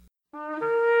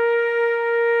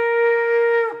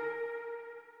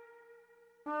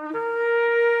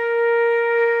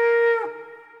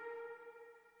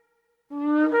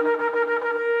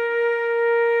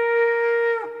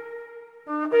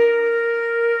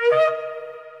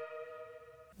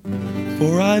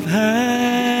For I've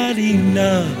had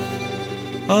enough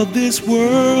of this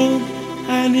world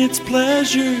and its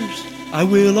pleasures. I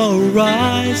will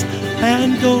arise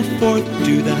and go forth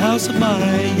to the house of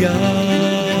my Yah.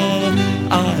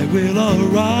 I will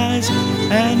arise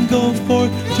and go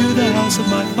forth to the house of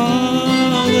my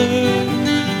Father.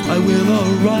 I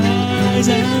will arise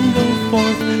and go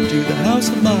forth to the house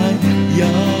of my Yah.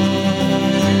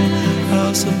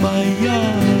 House of my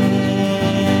Yah.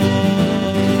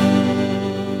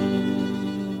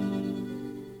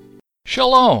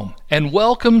 Shalom, and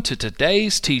welcome to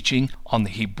today's teaching on the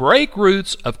Hebraic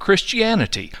roots of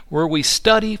Christianity, where we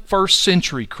study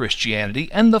first-century Christianity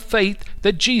and the faith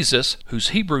that Jesus, whose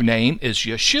Hebrew name is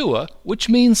Yeshua, which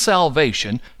means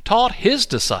salvation, taught his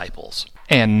disciples.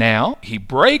 And now,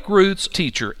 Hebraic roots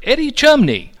teacher Eddie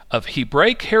Chumney of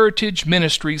Hebraic Heritage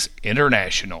Ministries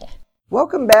International.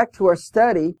 Welcome back to our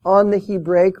study on the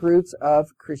Hebraic roots of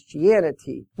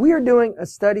Christianity. We are doing a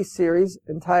study series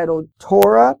entitled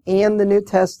Torah and the New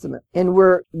Testament. And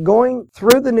we're going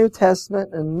through the New Testament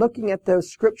and looking at those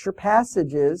scripture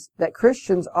passages that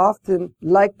Christians often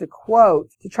like to quote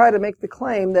to try to make the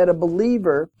claim that a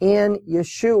believer in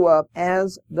Yeshua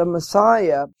as the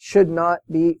Messiah should not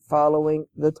be following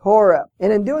the Torah.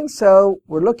 And in doing so,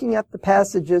 we're looking at the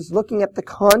passages, looking at the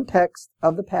context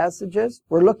of the passages.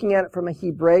 We're looking at it from a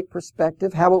Hebraic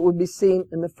perspective, how it would be seen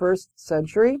in the first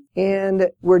century. And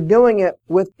we're doing it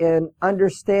with an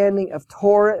understanding of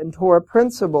Torah and Torah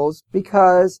principles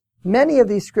because many of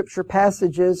these scripture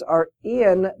passages are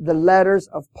in the letters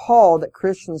of Paul that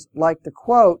Christians like to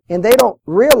quote, and they don't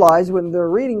realize when they're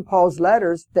reading Paul's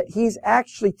letters that he's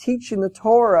actually teaching the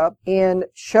Torah and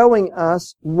showing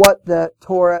us what the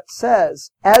Torah says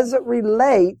as it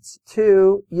relates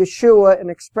to Yeshua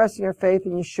and expressing our faith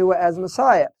in Yeshua as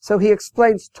Messiah. So he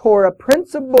explains Torah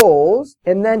principles,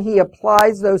 and then he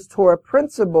applies those Torah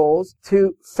principles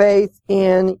to faith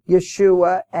in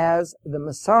Yeshua as the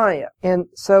Messiah. And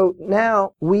so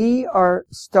now we are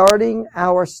starting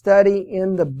our study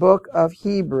in the book of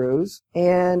Hebrews,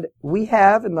 and we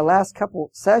have in the last couple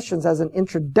sessions as an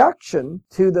introduction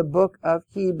to the book of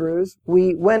Hebrews,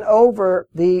 we went over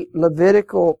the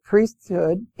Levitical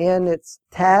priesthood and its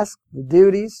tasks, the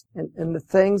duties, and the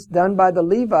things done by the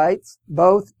Levites,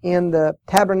 both in the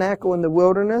tabernacle in the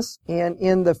wilderness and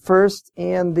in the first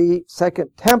and the second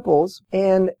temples.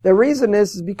 And the reason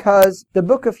is because the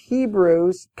book of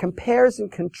Hebrews compares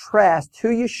and contrasts who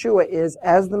Yeshua is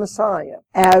as the Messiah,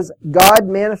 as God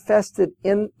manifested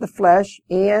in the flesh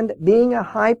and being a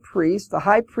high priest, the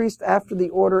high priest after the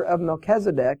order of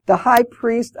Melchizedek, the high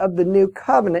priest of the new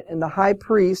covenant and the high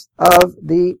priest of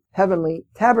the heavenly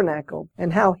tabernacle,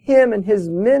 and how him and his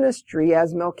ministry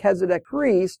as Melchizedek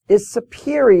priest is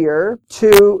superior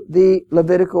to the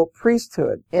Levitical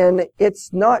priesthood. And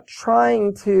it's not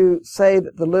trying to say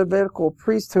that the Levitical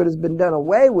priesthood has been done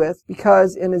away with,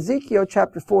 because in Ezekiel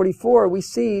chapter 44 we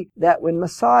see that when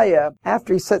Messiah,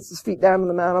 after he sets his feet down on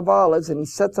the Mount of Olives and he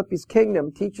sets up his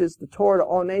kingdom, teaches the Torah to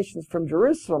all nations from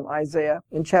Jerusalem, Isaiah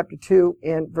in chapter 2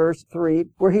 and verse 3,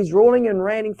 where he's ruling and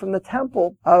reigning from the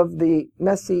temple of the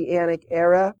Messianic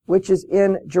era, which is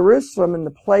in Jerusalem in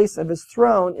the place of his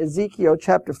throne, Ezekiel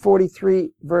chapter 43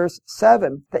 verse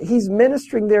 7, that he's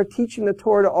ministering there, teaching the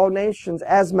Torah to all nations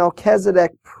as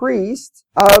Melchizedek priest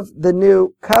of the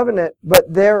new covenant.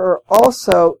 But there are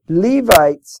also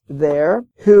Levites there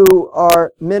who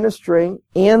are ministering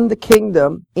in the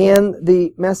kingdom in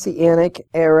the Messianic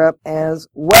era as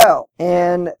well.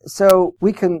 And so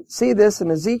we can see this in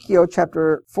Ezekiel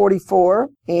chapter 44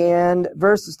 and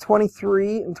verses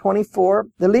 23 and 24.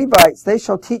 The Levites, they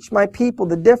shall teach my people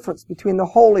the difference between the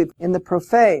holy and the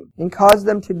profane, and cause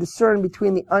them to discern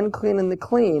between the unclean and the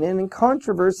clean. And in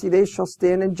controversy they shall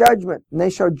stand in judgment, and they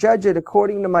shall judge it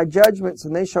according to my judgments,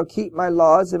 and they shall keep my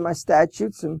laws and my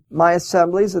statutes and my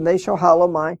assemblies, and they shall hallow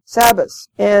my Sabbaths.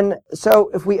 And so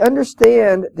if we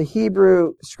understand the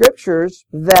Hebrew scriptures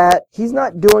that he's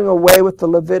not doing away with the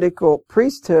Levitical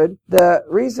priesthood, the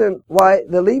reason why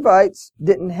the Levites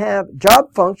didn't have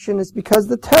job function is because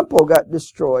the temple got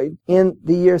destroyed in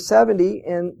the year 70,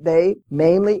 and they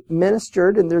mainly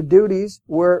ministered, and their duties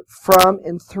were from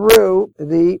and through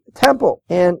the temple.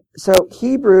 And so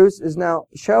Hebrews is now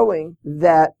showing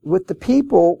that with the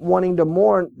people wanting to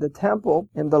mourn the temple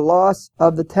and the loss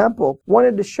of the temple,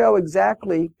 wanted to show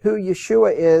exactly who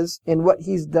Yeshua is and what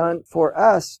he's done for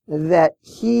us, that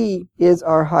he is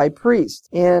our high priest.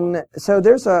 And so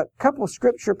there's a couple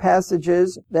scripture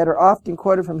passages that are often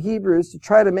quoted from Hebrews to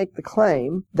try to make the claim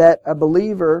claim that a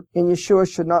believer in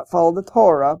Yeshua should not follow the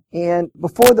Torah. And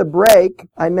before the break,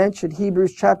 I mentioned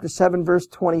Hebrews chapter 7, verse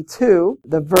 22.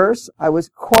 The verse I was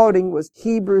quoting was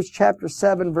Hebrews chapter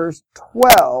 7, verse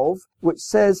 12, which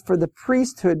says, for the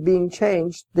priesthood being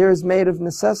changed, there is made of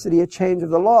necessity a change of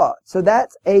the law. So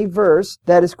that's a verse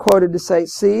that is quoted to say,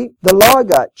 see, the law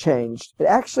got changed. But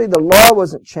actually the law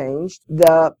wasn't changed.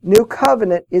 The new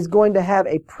covenant is going to have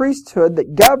a priesthood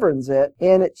that governs it,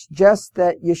 and it's just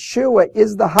that Yeshua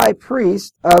is the high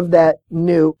priest of that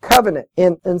new covenant.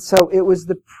 And so it was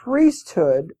the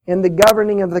priesthood and the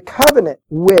governing of the covenant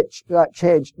which got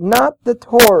changed, not the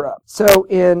Torah. So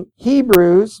in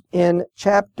Hebrews, in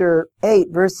chapter 8,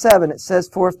 verse 7, it says,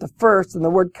 for if the first, and the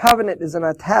word covenant is in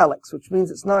italics, which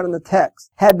means it's not in the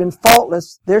text, had been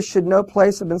faultless, there should no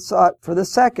place have been sought for the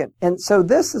second. And so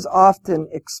this is often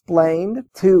explained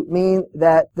to mean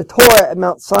that the Torah at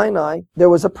Mount Sinai, there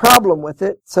was a problem with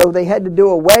it, so they had to do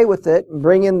away with it and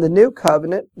bring in the new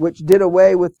covenant, which did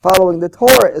away with following the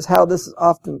Torah, is how this is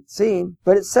often seen.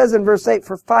 But it says in verse 8,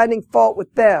 for finding fault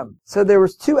with them. So there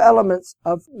was two elements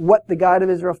of what the God of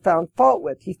Israel found fault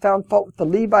with. He found fault with the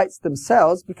Levites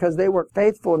themselves because they weren't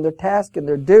faithful in their task and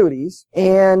their duties.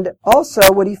 And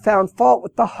also what he found fault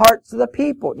with the hearts of the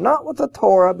people. Not with the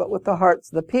Torah, but with the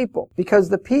hearts of the people. Because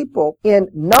the people, in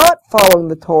not following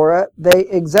the Torah, they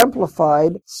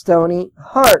exemplified stony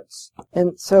hearts.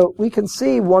 And so we can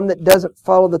see one that doesn't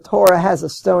follow the Torah has a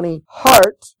stony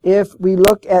heart if we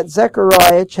look at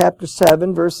Zechariah chapter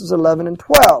 7, verses 11 and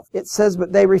 12. It says,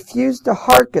 but they refused to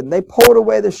hearken. They pulled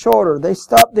away the shoulder. They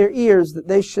stopped their ears that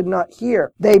they should not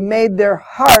hear. They made their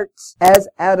hearts as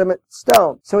adamant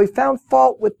stone. So he found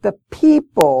fault with the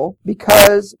people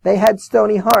because they had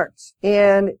stony hearts.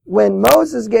 And when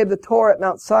Moses gave the Torah at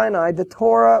Mount Sinai, the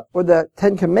Torah, or the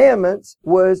Ten Commandments,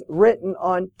 was written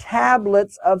on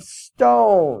tablets of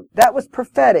stone. That was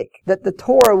prophetic, that the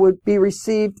Torah would be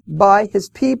received by his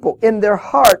people in their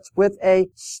hearts with a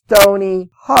stony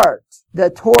heart. The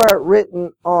Torah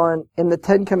written on, in the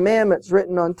Ten Commandments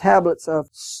written on tablets of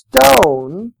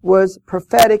stone, was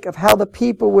prophetic of how the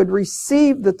people would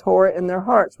receive the Torah in their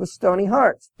hearts with stony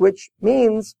hearts, which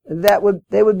means that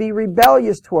they would be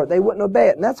rebellious toward it. They wouldn't obey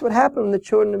it. And that's what happened with the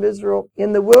children of Israel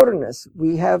in the wilderness.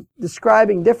 We have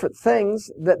describing different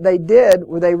things that they did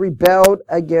where they rebelled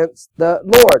against the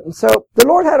Lord. And so the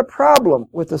Lord had a problem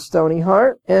with a stony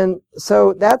heart. And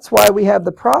so that's why we have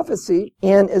the prophecy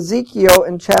in Ezekiel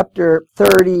in chapter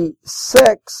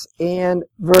 36 and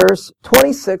verse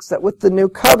 26 that with the new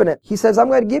covenant, he says, I'm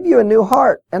going to give you a new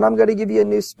heart and I'm going to give you a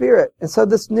new spirit. And so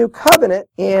this new covenant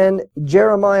in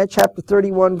Jeremiah chapter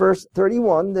 31 verse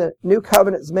 31, the new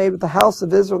covenant is made with the house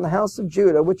of Israel and the house of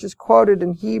Judah, which is quoted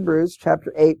in Hebrews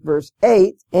chapter 8 verse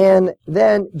 8. And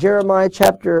then Jeremiah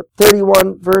chapter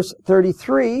 31 verse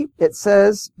 33, it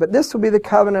says, but this will be the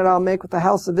covenant I'll make with the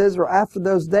house of Israel after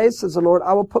those days, says the Lord,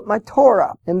 I will put my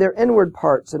Torah in their inward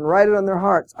parts and write it on their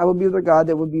hearts. I will be their God,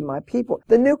 they will be my people.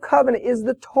 The new covenant is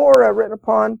the Torah written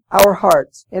upon our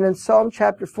hearts. And in Psalm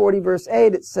chapter 40 verse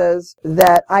 8 it says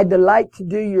that I delight to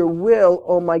do your will,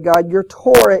 O my God, your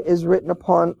Torah is written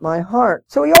upon my heart.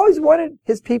 So he always wanted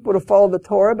his people to follow the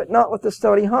Torah, but not with a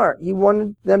stony heart. He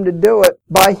wanted them to do it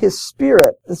by his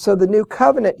Spirit. And so the new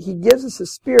covenant, he gives us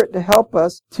his Spirit to help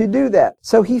us to do that.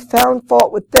 So he found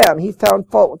fault with them. He found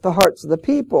fault with the hearts of the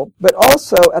people, but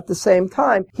also at the same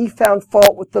time, he found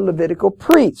fault with the Levitical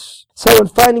priests. So in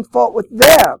finding fault with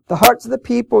them, the hearts of the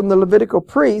people and the Levitical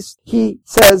priests, he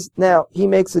says now he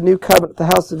makes a new covenant with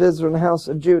the house of Israel and the house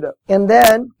of Judah. And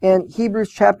then in Hebrews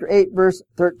chapter 8 verse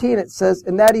 13 it says,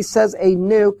 in that he says a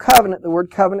new covenant. The word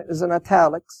covenant is in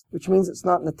italics, which means it's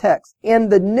not in the text. In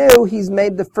the new, he's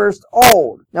made the first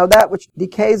old. Now that which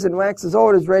decays and waxes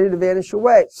old is ready to vanish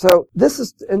away. So this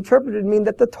is interpreted to mean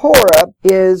that the Torah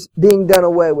is being done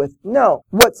away with. No,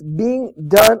 what's being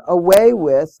done away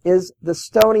with is the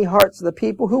stony hearts of the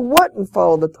people who wouldn't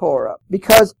follow the Torah.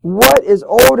 Because what is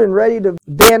old and ready to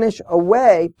vanish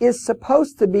away is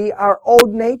supposed to be our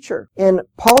old nature. And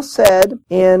Paul said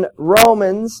in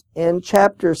Romans in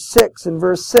chapter 6 and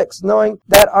verse 6, knowing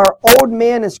that our old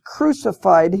man is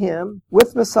crucified him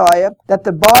with Messiah, that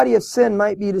the body of sin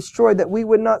might be destroyed, that we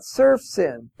would not serve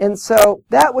sin. And so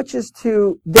that which is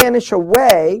to vanish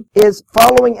away is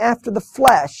following after the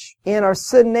flesh and our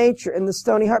sin nature and the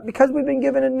stony heart, because we've been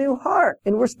given a new heart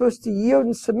and we're supposed to yield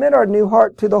and submit our new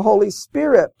heart to the Holy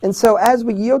Spirit. And so as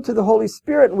we yield to the Holy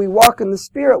Spirit and we walk in the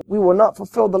Spirit, we will not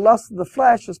fulfill the lust of the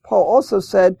flesh, as Paul also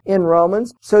said in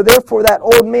Romans. So therefore that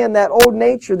old man, that old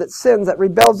nature that sins, that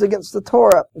rebels against the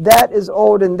Torah, that is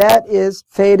old and that is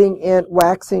fading and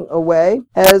waxing away,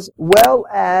 as well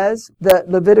well as the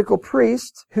Levitical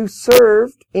priests who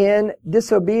served in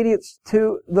disobedience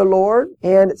to the Lord.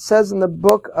 And it says in the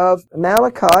book of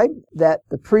Malachi that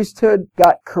the priesthood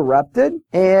got corrupted.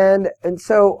 And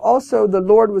so also the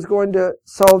Lord was going to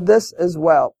solve this as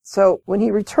well. So when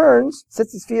he returns,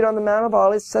 sits his feet on the Mount of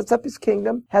Olives, sets up his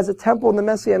kingdom, has a temple in the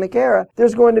Messianic era,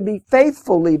 there's going to be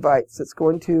faithful Levites that's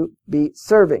going to be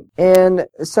serving. And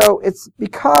so it's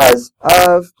because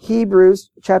of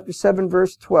Hebrews chapter 7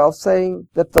 verse 12 saying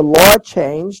that the law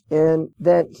changed, and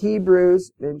then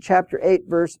Hebrews in chapter 8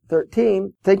 verse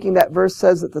 13 thinking that verse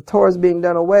says that the Torah is being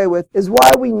done away with, is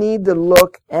why we need to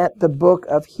look at the book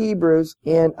of Hebrews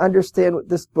and understand what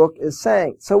this book is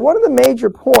saying. So one of the major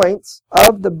points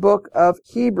of the book of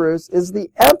Hebrews is the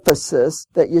emphasis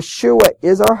that Yeshua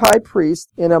is our high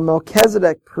priest and a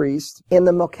Melchizedek priest, and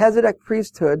the Melchizedek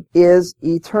priesthood is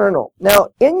eternal. Now,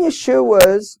 in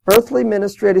Yeshua's earthly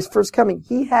ministry at his first coming,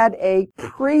 he had a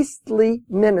priestly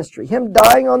ministry. Him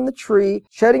dying on the tree,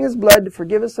 shedding his blood to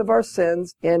forgive us of our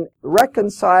sins, and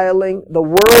reconciling the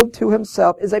world to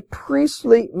himself is a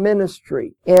priestly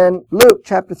ministry. In Luke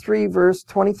chapter 3 verse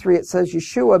 23, it says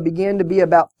Yeshua began to be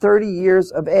about 30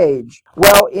 years of age.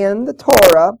 Well, in the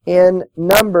Torah, in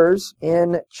Numbers,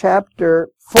 in chapter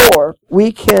 4,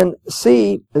 we can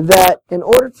see that in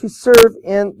order to serve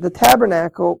in the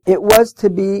tabernacle, it was to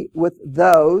be with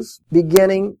those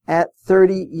beginning at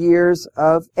 30 years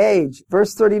of age.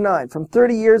 Verse 39, from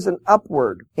 30 years and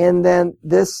upward. And then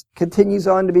this continues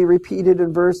on to be repeated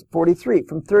in verse 43,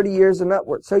 from 30 years and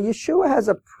upward. So Yeshua has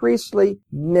a priestly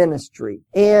ministry.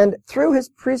 And through his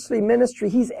priestly ministry,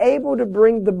 he's able to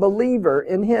bring the believer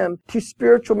in him to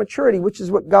spiritual maturity, which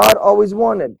is what God always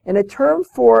wanted. And a term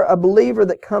for a believer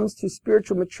that comes to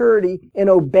spiritual maturity and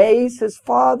obeys his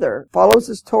Father, follows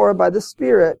his Torah by the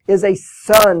Spirit, is a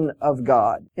son of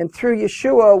God. And through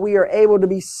Yeshua, we are able to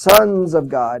be sons of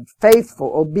God,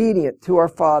 faithful, obedient to our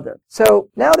Father. So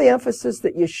now the emphasis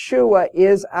that Yeshua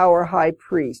is our high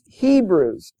priest.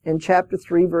 Hebrews in chapter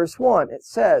 3 verse 1, it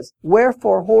says,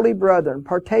 "Wherefore, holy brethren,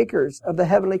 partakers of the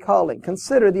heavenly calling,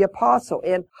 consider the apostle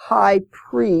and high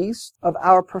priest of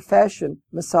our profession,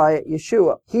 Messiah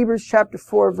Yeshua." Hebrews chapter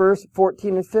 4 verse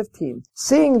 14 and 15.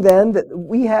 "Seeing then that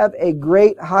we have a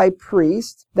great high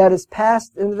priest that is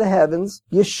passed into the heavens,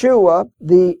 Yeshua,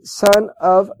 the Son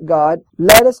of God,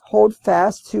 let us hold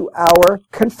fast to our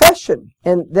confession."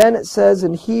 And then it says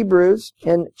in Hebrews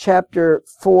in chapter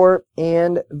 4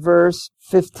 and verse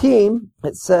 15,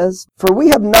 it says, "For we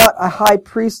have not a high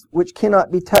priest which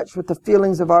cannot be touched with the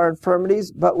feelings of our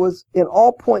infirmities, but was in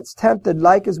all points tempted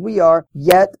like as we are,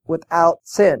 yet without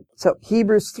sin." So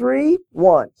Hebrews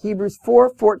 3:1, Hebrews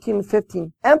 4:14 and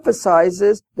 15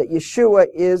 emphasizes that Yeshua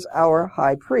is our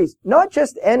high priest. Not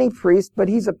just any priest, but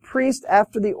he's a priest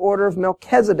after the order of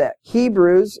Melchizedek.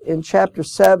 Hebrews in chapter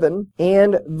 7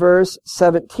 and verse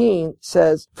 17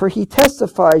 says, "For he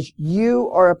testifies, you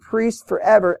are a priest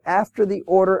forever after the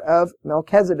order of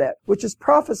Melchizedek," which is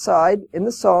prophesied in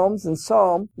the Psalms. In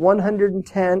Psalm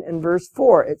 110 and verse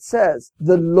 4, it says,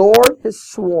 "The Lord has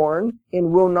sworn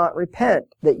and will not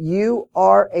repent, that you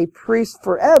are a priest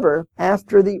forever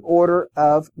after the order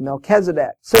of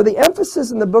Melchizedek." So the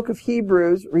emphasis in the book of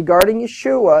Hebrews regarding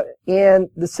Yeshua and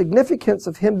the significance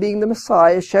of him being the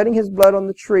Messiah, shedding his blood on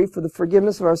the tree for the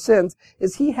forgiveness of our sins,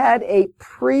 is he had a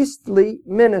priestly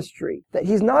ministry. That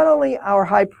he's not only our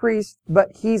high priest,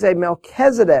 but he's a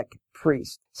Melchizedek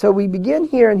priest. So we begin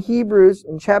here in Hebrews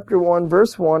in chapter 1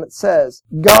 verse 1. It says,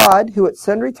 "God, who at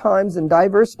sundry times in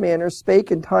diverse manners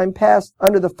spake in time past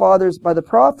unto the fathers by the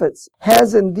prophets,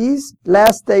 has in these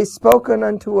last days spoken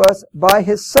unto us by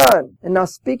his Son." And now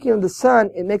speaking of the Son,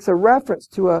 it makes a reference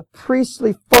to a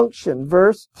priestly function.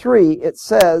 Verse 3, it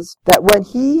says that when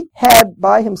he had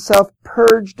by himself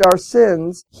purged our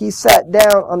sins, he sat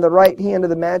down on the right hand of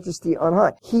the majesty on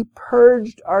high. He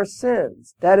purged our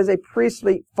sins. That is a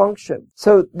priestly function.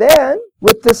 So then,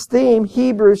 with this theme,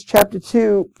 Hebrews chapter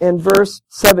 2 and verse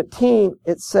 17,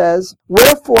 it says,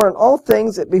 "Wherefore in all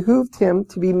things it behooved him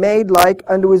to be made like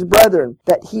unto his brethren,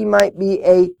 that he might be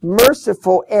a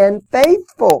merciful and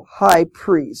faithful high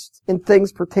priest in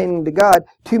things pertaining to God,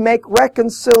 to make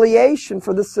reconciliation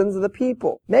for the sins of the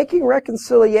people." Making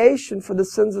reconciliation for the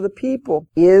sins of the people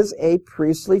is a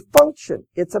priestly function.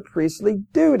 It's a priestly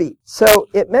duty. So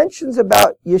it mentions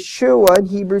about Yeshua in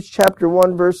Hebrews chapter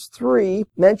 1 verse 3,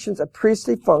 mentions a priestly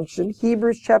priestly function.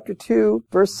 Hebrews chapter 2,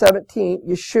 verse 17,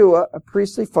 Yeshua, a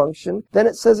priestly function. Then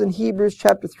it says in Hebrews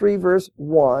chapter 3, verse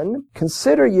 1,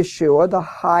 consider Yeshua the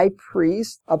high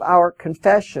priest of our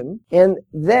confession. And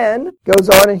then goes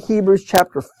on in Hebrews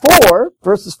chapter 4,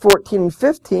 verses 14 and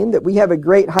 15, that we have a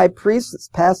great high priest that's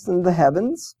passed into the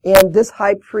heavens. And this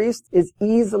high priest is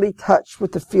easily touched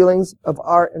with the feelings of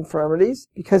our infirmities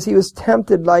because he was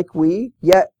tempted like we,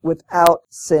 yet without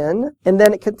sin. And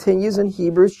then it continues in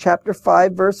Hebrews chapter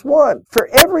 5, verse 1. For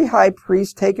every high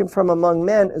priest taken from among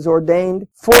men is ordained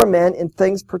for men in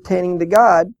things pertaining to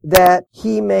God, that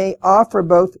he may offer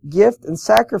both gift and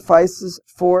sacrifices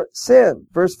for sin.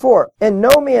 Verse 4. And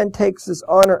no man takes his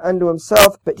honor unto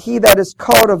himself, but he that is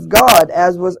called of God,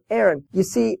 as was Aaron. You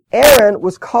see, Aaron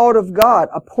was called of God,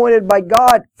 appointed by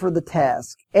God for the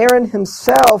task. Aaron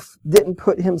himself didn't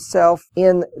put himself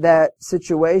in that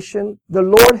situation. The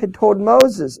Lord had told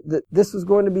Moses that this was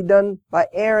going to be done by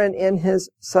Aaron and his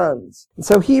sons. And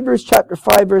so Hebrews chapter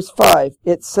 5, verse 5,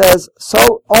 it says,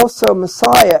 so also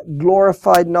Messiah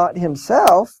glorified not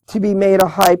himself to be made a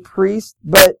high priest,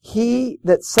 but he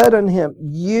that said unto him,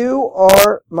 you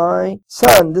are my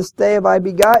son, this day have I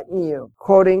begotten you,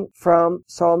 quoting from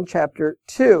Psalm chapter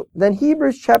 2. Then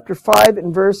Hebrews chapter 5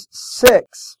 and verse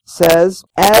 6 says,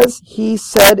 as he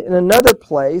said in another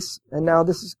place, and now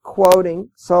this is quoting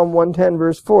Psalm 110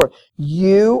 verse 4,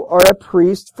 you are a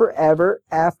priest forever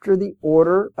after the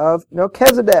order of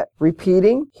Melchizedek.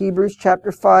 Repeating Hebrews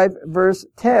chapter 5 verse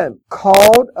 10,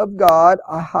 called of God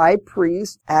a high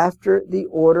priest after the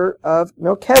order of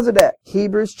Melchizedek.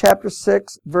 Hebrews chapter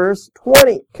 6 verse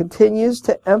 20 continues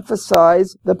to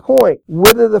emphasize the point,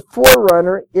 whither the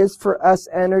forerunner is for us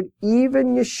entered,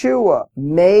 even Yeshua,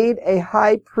 made a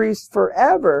high priest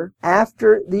forever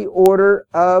after the order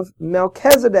of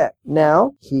Melchizedek.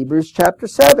 Now, Hebrews chapter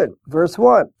 7, verse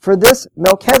 1. For this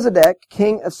Melchizedek,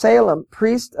 king of Salem,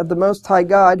 priest of the Most High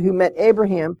God, who met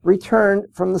Abraham, returned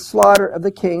from the slaughter of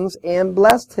the kings and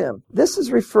blessed him. This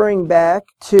is referring back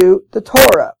to the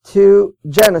Torah, to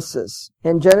Genesis.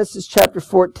 In Genesis chapter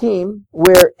 14,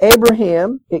 where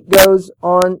Abraham, it goes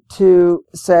on to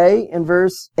say in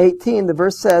verse 18, the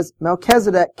verse says,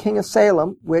 Melchizedek, king of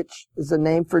Salem, which is a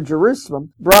name for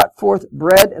Jerusalem, brought forth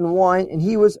bread and wine, and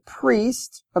he was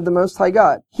priest of the Most High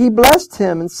God. He blessed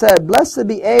him and said, blessed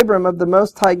be Abram of the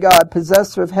Most High God,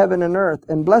 possessor of heaven and earth,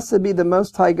 and blessed be the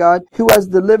Most High God, who has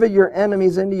delivered your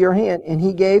enemies into your hand, and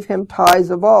he gave him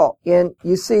tithes of all. And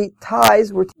you see,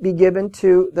 tithes were to be given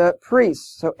to the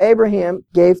priests. So Abraham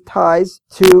gave tithes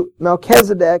to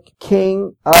Melchizedek,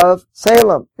 king of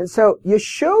Salem. And so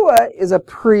Yeshua is a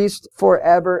priest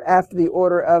forever after the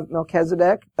order of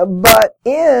Melchizedek. But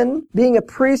in being a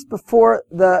priest before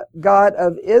the God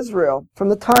of Israel, from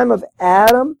the time of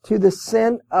Adam to the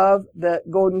sin of the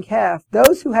golden calf,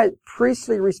 those who had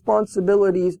priestly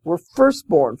responsibilities were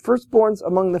firstborns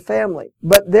among the family.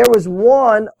 But there was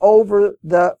one over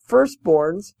the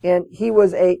firstborns, and he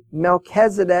was a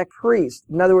Melchizedek priest.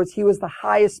 In other words, he was the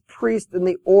highest priest in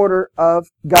the order of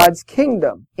God's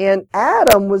kingdom. And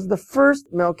Adam was the first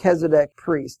Melchizedek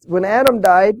priest. When Adam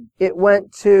died, it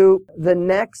went to the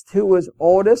next who was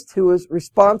oldest, who was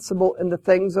responsible in the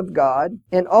things of God.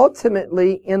 And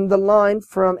ultimately, in the line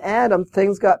from Adam,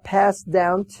 things got passed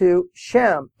down to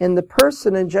Shem. And the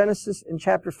person in Genesis in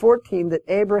chapter 14 that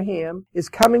Abraham is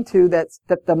coming to, that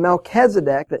the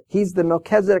Melchizedek, that he's the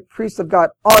Melchizedek priest of God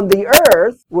on the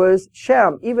earth, was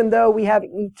Shem. Even though we have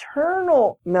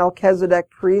eternal Melchizedek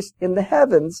priest in the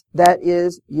heavens, that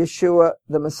is Yeshua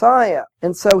the Messiah.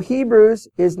 And so Hebrews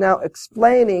is now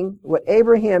explaining what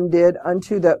Abraham did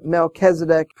unto the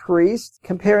Melchizedek priest,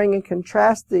 comparing and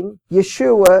contrasting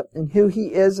Yeshua and who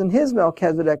he is in his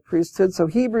Melchizedek priesthood. So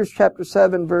Hebrews chapter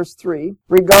 7 verse 3,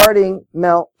 regarding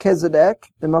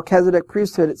Melchizedek, the Melchizedek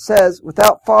priesthood, it says,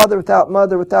 without father, without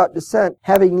mother, without descent,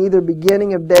 having neither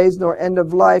beginning of days nor end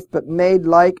of life, but made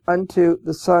like unto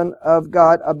the Son of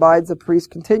God, abides a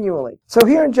priest continually. So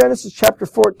here in Genesis chapter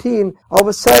 14, all of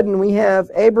a sudden we have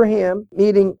Abraham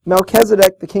meeting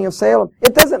Melchizedek, the king of Salem.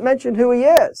 It doesn't mention who he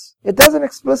is. It doesn't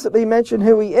explicitly mention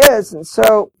who he is. And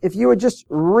so if you would just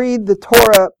read the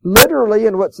Torah literally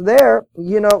and what's there,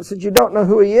 since you don't know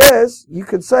who he is, you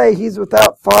could say he's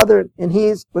without father and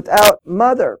he's without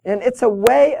mother. And it's a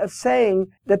way of saying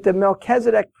that the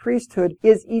Melchizedek priesthood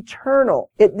is eternal.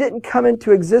 It didn't come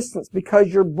into existence because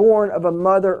you're born of a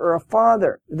mother or a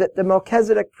father. That the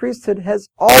Melchizedek priesthood has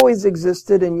always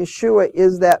existed, and Yeshua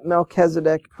is that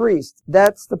Melchizedek priest.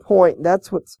 That's the point.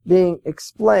 That's what's being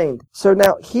explained. So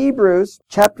now Hebrews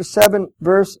chapter 7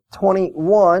 verse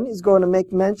 21 is going to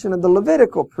make mention of the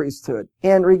Levitical priesthood.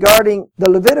 And regarding the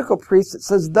Levitical priests, it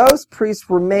says those priests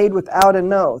were made without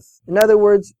an oath. In other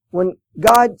words, when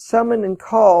God summoned and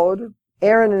called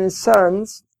Aaron and his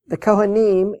sons, the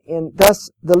Kohanim, and thus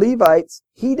the Levites,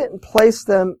 He didn't place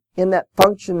them in that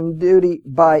function and duty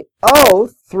by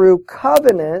oath through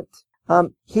covenant.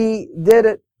 He did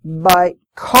it by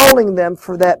calling them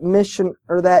for that mission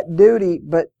or that duty,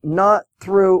 but not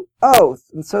through oath.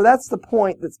 And so that's the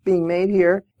point that's being made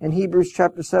here in Hebrews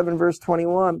chapter 7, verse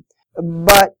 21.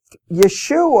 But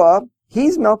Yeshua,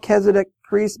 he's Melchizedek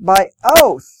priest by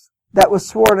oath that was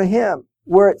sworn to him,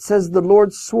 where it says the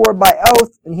Lord swore by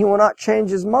oath and he will not change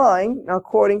his mind, now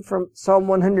quoting from Psalm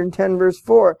 110 verse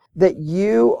 4, that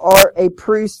you are a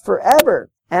priest forever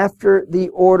after the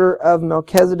order of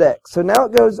Melchizedek. So now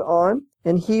it goes on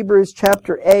in Hebrews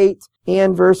chapter 8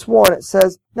 and verse 1. It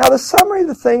says, now the summary of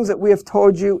the things that we have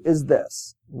told you is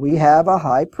this. We have a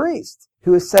high priest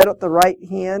who is set at the right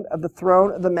hand of the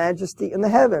throne of the majesty in the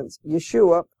heavens,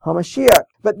 Yeshua HaMashiach.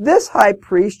 But this high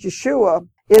priest, Yeshua,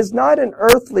 is not an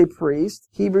earthly priest,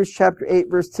 Hebrews chapter 8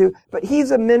 verse 2, but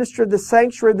he's a minister of the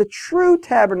sanctuary, the true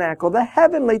tabernacle, the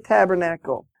heavenly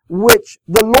tabernacle, which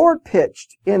the Lord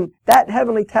pitched. And that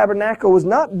heavenly tabernacle was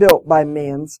not built by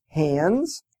man's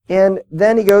hands. And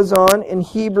then he goes on in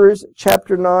Hebrews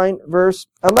chapter 9 verse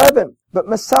 11. But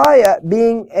Messiah,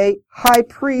 being a high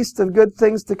priest of good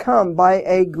things to come, by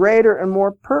a greater and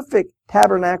more perfect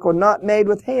tabernacle not made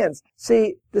with hands.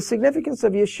 See, the significance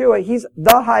of Yeshua, he's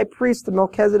the high priest, the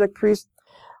Melchizedek priest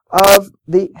of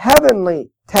the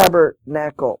heavenly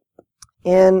tabernacle.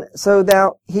 And so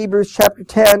now Hebrews chapter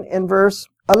 10 and verse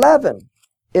 11,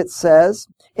 it says,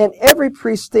 and every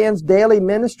priest stands daily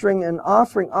ministering and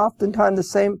offering oftentimes the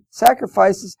same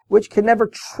sacrifices, which can never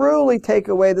truly take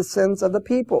away the sins of the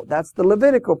people. That's the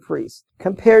Levitical priest,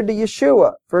 compared to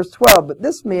Yeshua. Verse 12, but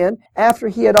this man, after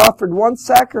he had offered one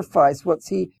sacrifice, once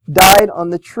he died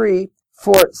on the tree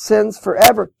for sins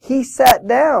forever, he sat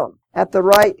down at the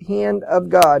right hand of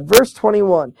God. Verse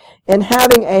 21, and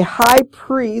having a high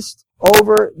priest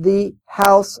over the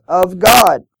house of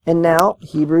God. And now,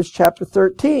 Hebrews chapter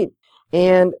 13.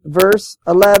 And verse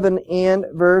 11 and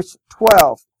verse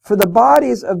 12. For the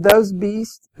bodies of those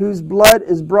beasts whose blood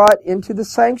is brought into the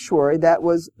sanctuary, that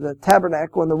was the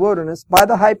tabernacle in the wilderness, by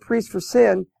the high priest for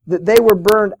sin, that they were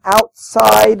burned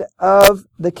outside of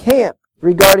the camp.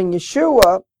 Regarding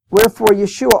Yeshua, wherefore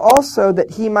Yeshua also,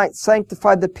 that he might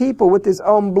sanctify the people with his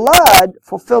own blood,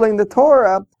 fulfilling the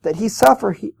Torah, that he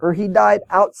suffered, or he died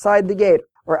outside the gate,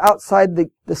 or outside the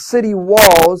city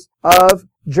walls of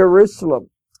Jerusalem.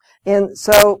 And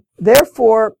so,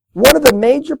 therefore, one of the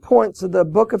major points of the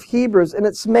book of Hebrews, and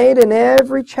it's made in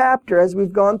every chapter as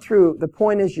we've gone through, the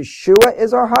point is Yeshua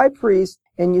is our high priest,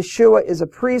 and Yeshua is a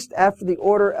priest after the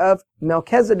order of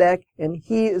Melchizedek, and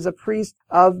he is a priest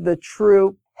of the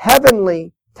true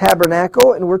heavenly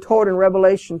tabernacle. And we're told in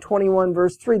Revelation 21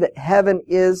 verse 3 that heaven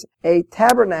is a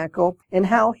tabernacle, and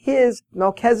how his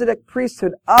Melchizedek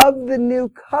priesthood of the new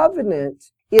covenant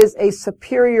is a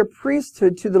superior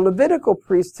priesthood to the Levitical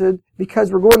priesthood,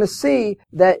 because we're going to see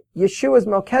that Yeshua's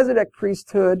Melchizedek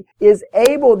priesthood is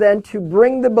able then to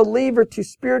bring the believer to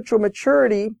spiritual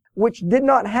maturity, which did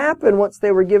not happen once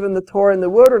they were given the Torah in the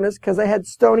wilderness, because they had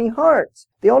stony hearts.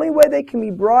 The only way they can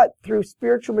be brought through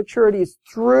spiritual maturity is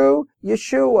through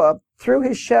Yeshua, through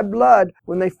his shed blood,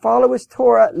 when they follow his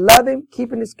Torah, love him,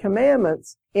 keeping his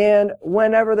commandments, and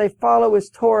whenever they follow his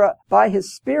Torah by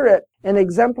his Spirit and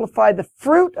exemplify the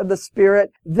fruit of the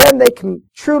Spirit, then they can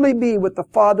truly be what the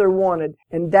Father wanted,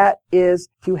 and that is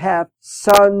to have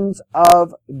sons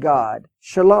of God.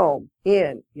 Shalom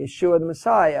in Yeshua the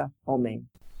Messiah. Amen.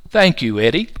 Thank you,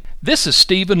 Eddie. This is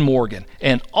Stephen Morgan,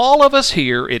 and all of us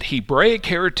here at Hebraic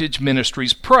Heritage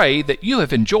Ministries pray that you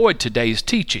have enjoyed today's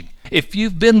teaching. If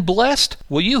you've been blessed,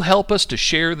 will you help us to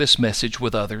share this message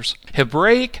with others?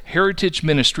 Hebraic Heritage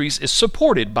Ministries is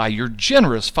supported by your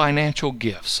generous financial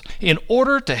gifts. In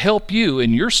order to help you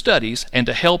in your studies and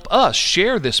to help us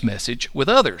share this message with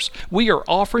others, we are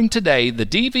offering today the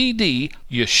DVD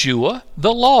Yeshua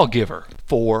the Lawgiver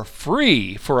for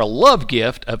free for a love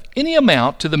gift of any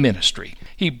amount to the ministry.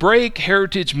 Hebraic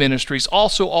Heritage Ministries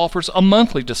also offers a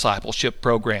monthly discipleship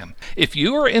program. If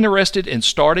you are interested in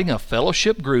starting a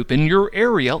fellowship group in your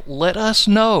area, let us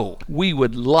know. We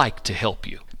would like to help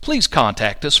you. Please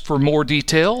contact us for more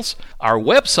details. Our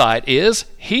website is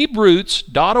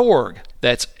Hebroots.org.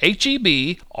 That's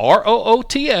HEBROOTS.org.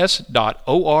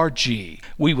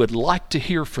 We would like to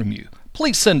hear from you.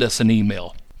 Please send us an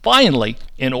email. Finally,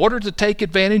 in order to take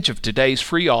advantage of today's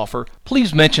free offer,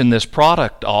 please mention this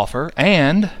product offer,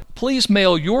 and please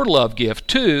mail your love gift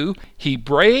to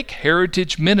Hebraic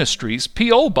Heritage Ministries,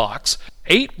 P.O. Box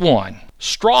 81,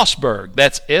 Strasburg,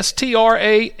 that's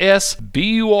Strasburg,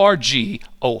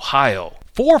 Ohio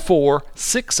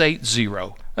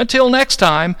 44680. Until next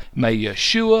time, may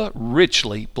Yeshua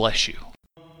richly bless you.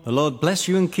 The Lord bless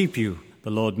you and keep you. The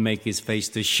Lord make his face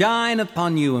to shine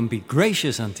upon you and be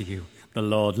gracious unto you. The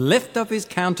Lord lift up his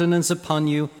countenance upon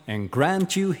you and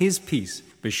grant you his peace.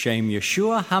 B'Shem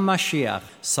Yeshua HaMashiach,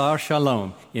 Sar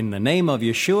Shalom, in the name of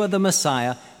Yeshua the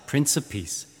Messiah, Prince of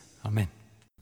Peace. Amen.